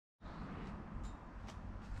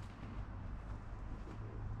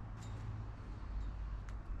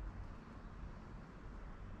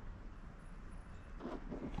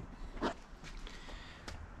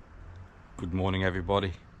Good morning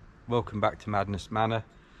everybody, welcome back to Madness Manor.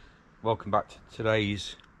 Welcome back to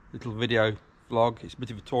today's little video vlog. It's a bit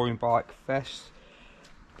of a touring bike fest.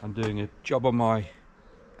 I'm doing a job on my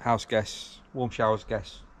house guest, Warmshowers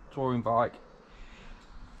guest touring bike.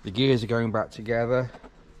 The gears are going back together.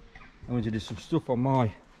 I'm going to do some stuff on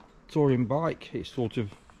my touring bike. It's sort of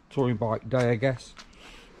touring bike day, I guess.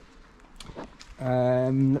 Let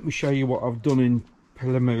me show you what I've done in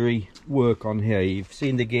preliminary work on here. You've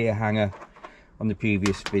seen the gear hanger on the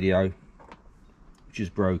previous video, which is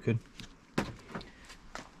broken.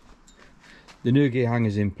 The new gear hanger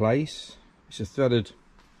is in place. It's a threaded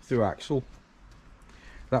through axle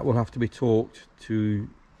that will have to be torqued to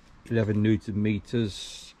 11 Newton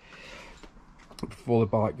meters before the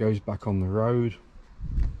bike goes back on the road.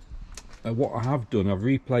 What I have done, I've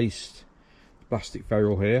replaced the plastic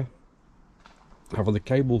ferrule here. I have the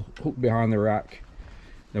cable hooked behind the rack.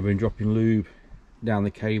 I've been dropping lube down the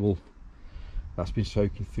cable that's been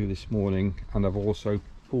soaking through this morning, and I've also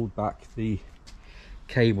pulled back the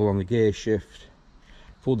cable on the gear shift,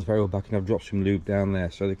 pulled the ferrule back, and I've dropped some lube down there,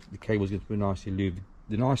 so the cable's going to be nicely lubed.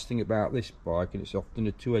 The nice thing about this bike, and it's often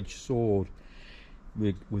a two-edged sword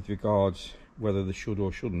with regards whether they should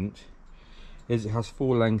or shouldn't, is it has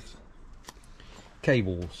full-length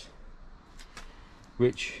cables,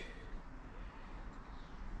 which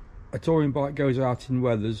a touring bike goes out in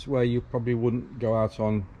weathers where you probably wouldn't go out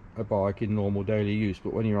on a bike in normal daily use,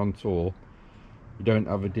 but when you're on tour you don't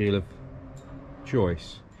have a deal of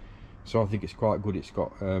choice. So I think it's quite good. It's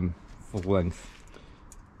got full length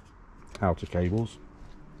outer cables.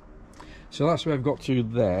 So that's where I've got to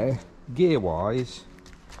there. Gear wise,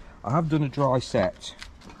 I have done a dry set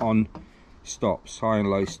on stops, high and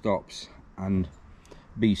low stops, and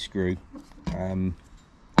B screw.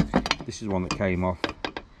 This is one that came off.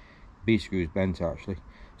 B screw is bent actually.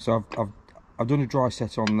 So I've done a dry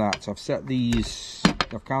set on that. I've set these,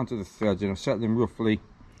 I've counted the threads and I've set them roughly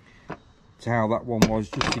to how that one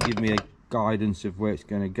was, just to give me a guidance of where it's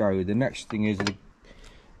going to go. The next thing is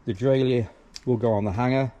the derailleur will go on the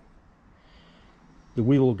hanger, the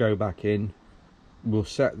wheel will go back in. We'll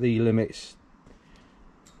set the limits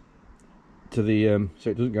to the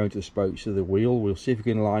so it doesn't go into the spokes of the wheel. We'll see if we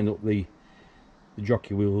can line up the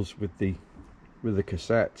jockey wheels with the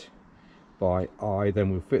cassette by eye.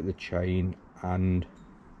 Then we'll fit the chain and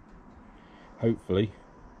hopefully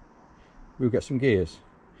we'll get some gears.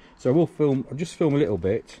 So I'll just film a little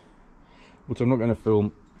bit, but I'm not going to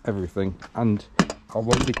film everything, and I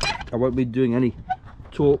won't be doing any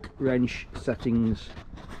torque wrench settings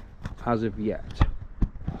as of yet.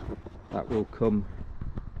 That will come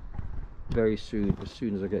very soon, as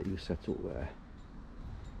soon as I get you set up there.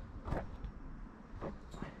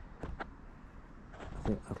 I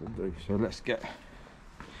think that'll do. So let's get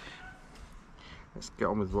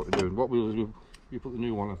on with what we're doing. What we'll do, you put the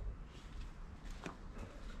new one on.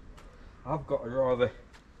 I've got a rather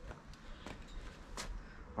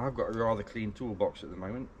clean toolbox at the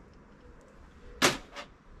moment. In fact,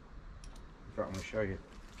 I'm going to show you.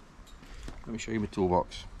 Let me show you my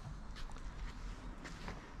toolbox.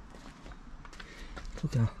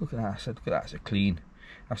 Look at that! I said, look at that! It's a clean.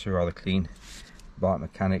 That's a rather clean bike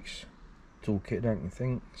mechanics toolkit, don't you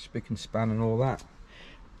think? Spick and span and all that.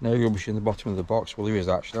 No rubbish in the bottom of the box. Well, there is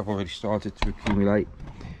actually. I've already started to accumulate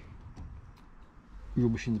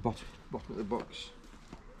rubbish in the bottom of the box.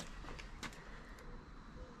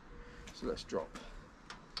 So let's drop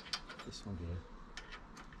this one here.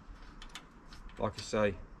 Like I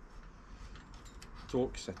say,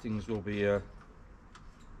 torque settings will be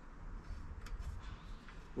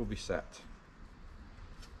set.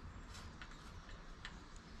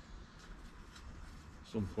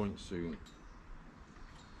 Some point soon,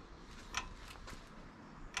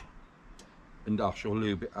 and I shall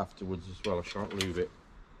lube it afterwards as well. I shan't lube it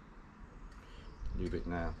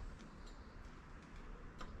now.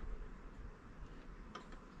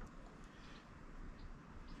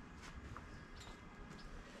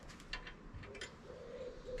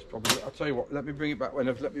 It's probably, I'll tell you what, let me bring it back.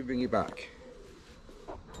 Let me bring it back.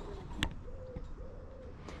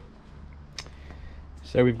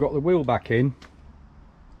 So we've got the wheel back in,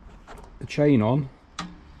 the chain on,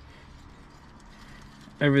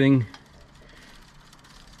 everything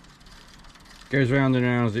goes round and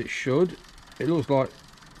round as it should. It looks like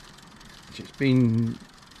it's been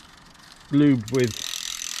lubed with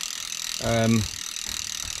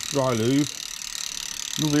dry lube.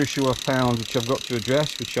 Another issue I've found, which I've got to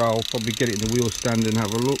address, which I'll probably get it in the wheel stand and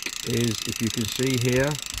have a look, is, if you can see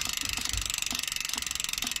here,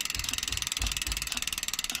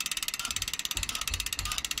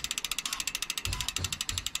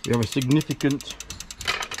 we have a significant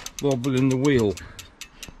wobble in the wheel.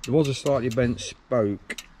 There was a slightly bent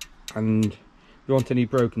spoke, and there aren't any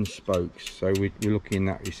broken spokes, so we're lucky in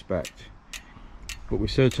that respect. But we're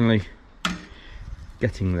certainly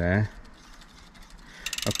getting there.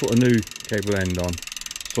 I put a new cable end on,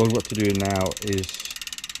 so all I've got to do now is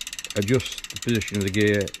adjust the position of the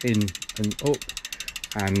gear in and up,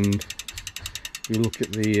 and we look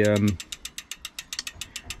at the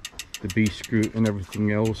B screw and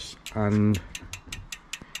everything else, and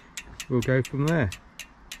we'll go from there.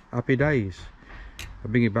 Happy days.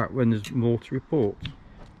 I'll bring it back when there's more to report.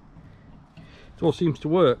 It all seems to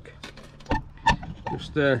work.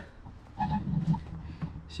 Just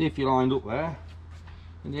see if you're lined up there,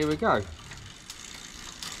 and here we go.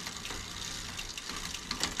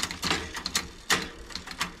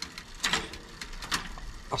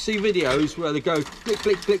 I see videos where they go click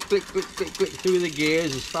click click click click click click through the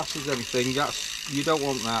gears as fast as everything. You don't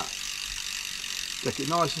want that. Take it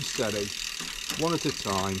nice and steady, one at a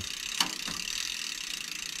time.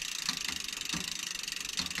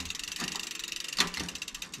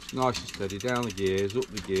 It's nice and steady, down the gears, up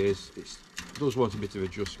the gears. It does want a bit of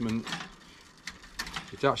adjustment.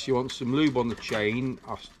 It actually wants some lube on the chain.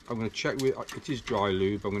 I'm going to check with it is dry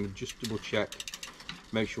lube. I'm going to just double check,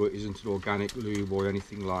 make sure it isn't an organic lube or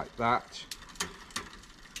anything like that.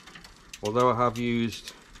 Although I have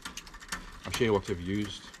used, I'll show you what I've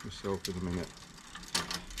used myself in a minute.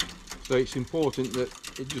 So it's important that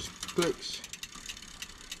it just clicks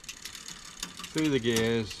through the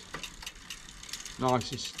gears,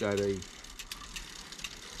 nice and steady,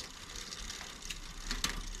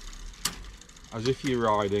 as if you're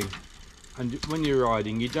riding. And when you're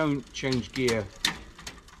riding, you don't change gear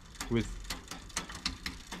with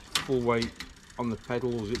full weight on the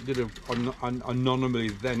pedals. It did an anomaly,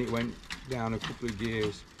 then it went down a couple of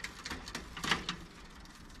gears.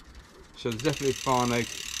 So there's definitely finite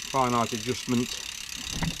adjustment.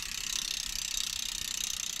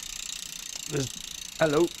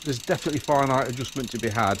 There's definitely finite adjustment to be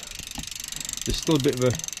had. There's still a bit of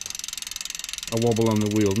a wobble on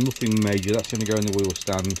the wheel, nothing major. That's going to go in the wheel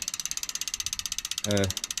stand.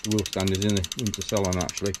 The wheel stand is in the winter salon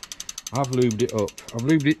actually. I've lubed it up. I've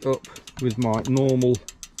lubed it up with my normal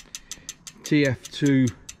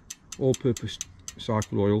TF2 all-purpose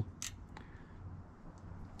cycle oil,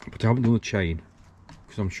 but I haven't done the chain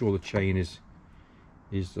because I'm sure the chain is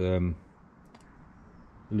lubed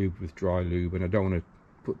with dry lube, and I don't want to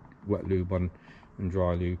put wet lube on and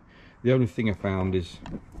dry lube. The only thing I found is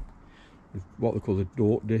what they call the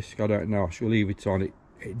Dort disc. I don't know. I shall leave it on.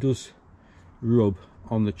 It does rub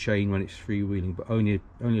on the chain when it's freewheeling, but only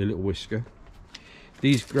a little whisker.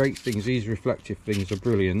 These great things, these reflective things, are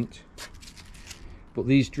brilliant, but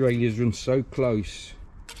these derailleurs run so close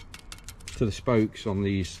to the spokes on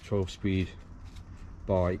these 12-speed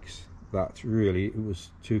bikes that really it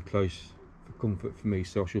was too close for comfort for me.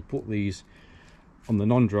 So I shall put these on the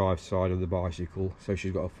non-drive side of the bicycle, so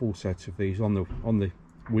she's got a full set of these on the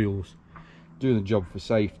wheels, doing the job for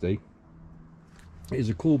safety. It is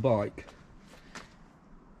a cool bike.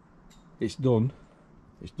 It's done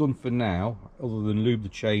for now, other than lube the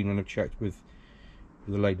chain. When I've checked with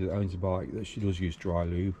the lady that owns the bike that she does use dry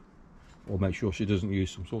lube, or make sure she doesn't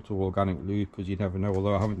use some sort of organic lube, because you never know,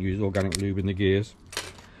 although I haven't used organic lube in the gears.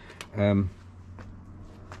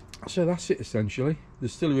 So that's it essentially.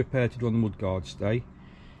 There's still a repair to do on the mudguard stay.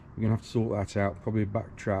 We're going to have to sort that out, probably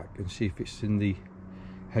backtrack and see if it's in the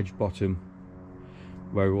hedge bottom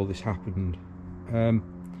where all this happened. I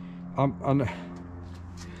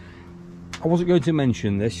wasn't going to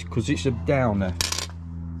mention this because it's a downer.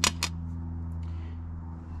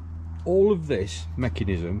 All of this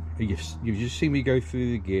mechanism, you've just seen me go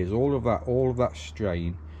through the gears, all of that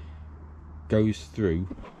strain goes through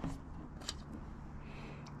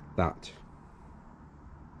that.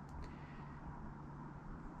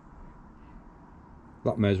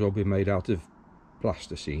 That may as well be made out of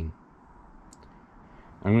plasticine.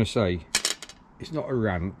 I'm going to say, it's not a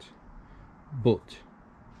rant, but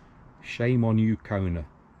shame on you, Kona.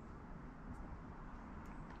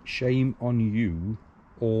 Shame on you,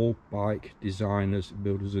 all bike designers,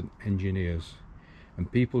 builders and engineers.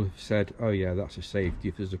 And people have said, oh yeah, that's a safety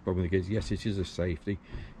if there's a problem with the gears. Yes, it is a safety.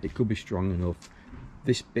 It could be strong enough.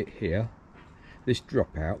 This bit here, this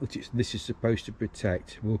dropout that this is supposed to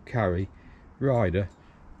protect, will carry rider,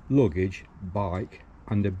 luggage, bike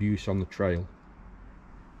and abuse on the trail.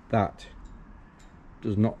 That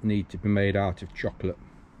does not need to be made out of chocolate.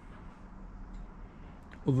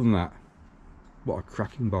 Other than that, what a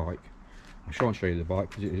cracking bike. I shan't show you the bike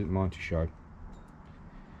because it isn't mine to show,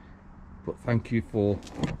 but thank you for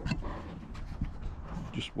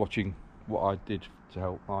just watching what I did to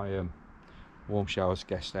help my Warmshowers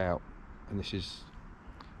guest out, and this is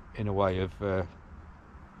in a way of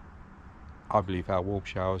I believe how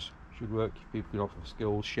Warmshowers should work. People can offer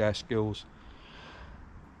skills, share skills,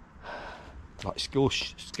 like skill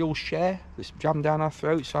share. This jam down our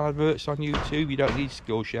throats on adverts on YouTube. You don't need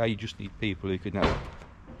skill share, you just need people who can help.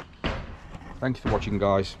 Thanks for watching,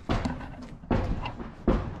 guys.